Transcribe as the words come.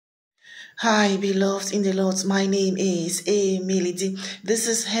Hi, beloved in the Lord. My name is Emily. This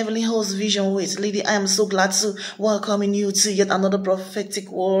is Heavenly Host Vision with Lady. I am so glad to welcome you to yet another prophetic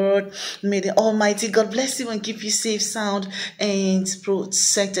word. May the Almighty God bless you and keep you safe, sound, and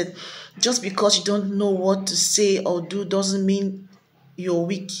protected. Just because you don't know what to say or do doesn't mean you're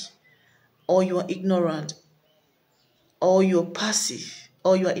weak or you're ignorant or you're passive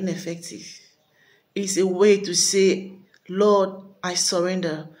or you're ineffective. It's a way to say, Lord, I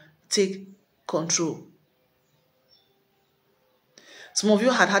surrender. Take control. Some of you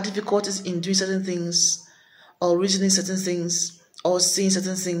had difficulties in doing certain things, or reasoning certain things, or saying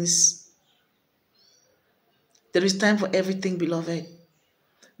certain things. There is time for everything, beloved.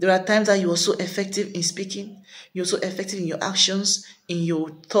 There are times that you are so effective in speaking, you're so effective in your actions, in your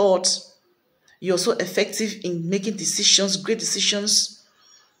thoughts, you're so effective in making decisions, great decisions.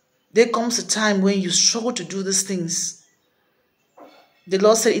 There comes a time when you struggle to do these things. The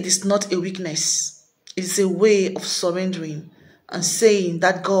Lord said it is not a weakness. It is a way of surrendering and saying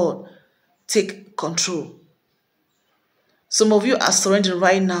that God, take control. Some of you are surrendering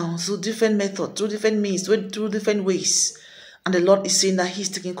right now through different methods, through different means, through different ways. And the Lord is saying that He's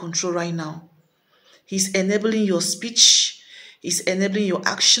taking control right now. He's enabling your speech. He's enabling your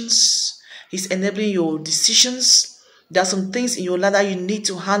actions. He's enabling your decisions. There are some things in your life that you need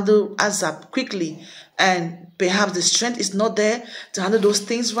to handle ASAP quickly. And perhaps the strength is not there to handle those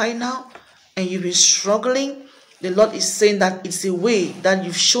things right now. And you've been struggling. The Lord is saying that it's a way that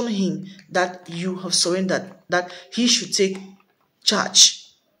you've shown Him that you have surrendered, that He should take charge.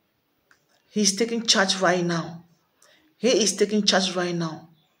 He's taking charge right now. He is taking charge right now.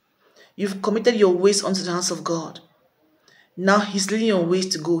 You've committed your ways unto the hands of God. Now He's leading your ways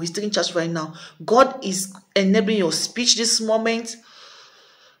to go. He's taking charge right now. God is enabling your speech this moment.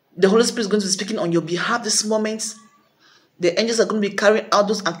 The Holy Spirit is going to be speaking on your behalf this moment. The angels are going to be carrying out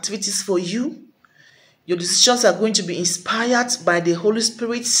those activities for you. Your decisions are going to be inspired by the Holy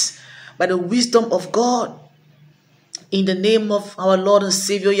Spirit, by the wisdom of God. In the name of our Lord and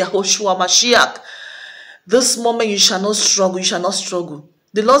Savior, Yahushua Mashiach. This moment you shall not struggle. You shall not struggle.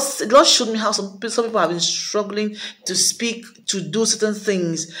 The Lord showed me how some people have been struggling to speak, to do certain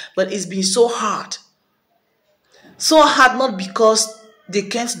things, but it's been so hard. So hard not because they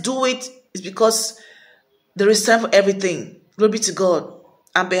can't do it, it's because there is time for everything. Glory be to God.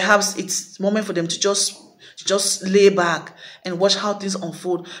 And perhaps it's moment for them to just lay back and watch how things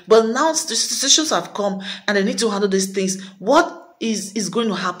unfold. But now the situations have come and they need to handle these things. What is going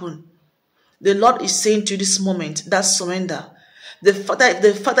to happen? The Lord is saying to you this moment, that surrender. The fact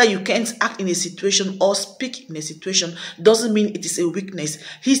that you can't act in a situation or speak in a situation doesn't mean it is a weakness.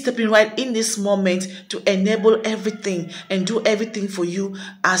 He's stepping right in this moment to enable everything and do everything for you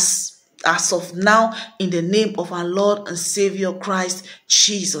as of now, in the name of our Lord and Savior Christ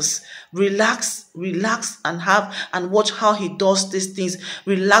Jesus. Relax and watch how He does these things.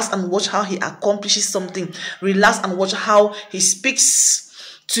 Relax and watch how He accomplishes something. Relax and watch how He speaks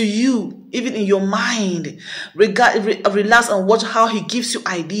to you, even in your mind. Relax and watch how He gives you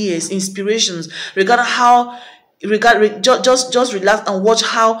ideas, inspirations. Just relax and watch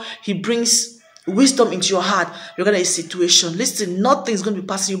how He brings wisdom into your heart regarding a situation. Listen, nothing is going to be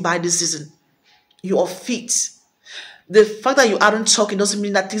passing you by this season. You are fit. The fact that you aren't talking doesn't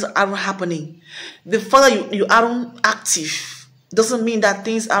mean that things aren't happening. The fact that you aren't active doesn't mean that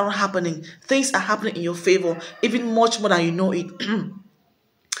things aren't happening. Things are happening in your favor, even much more than you know it.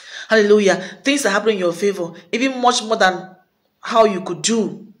 Hallelujah. Things are happening in your favor, even much more than how you could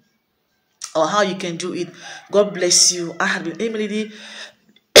do or how you can do it. God bless you. I have been Emily.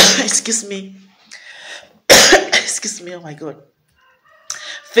 Excuse me. Excuse me. Oh my God.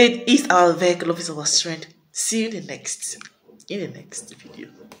 Faith is our vehicle of our strength. See you in the next video.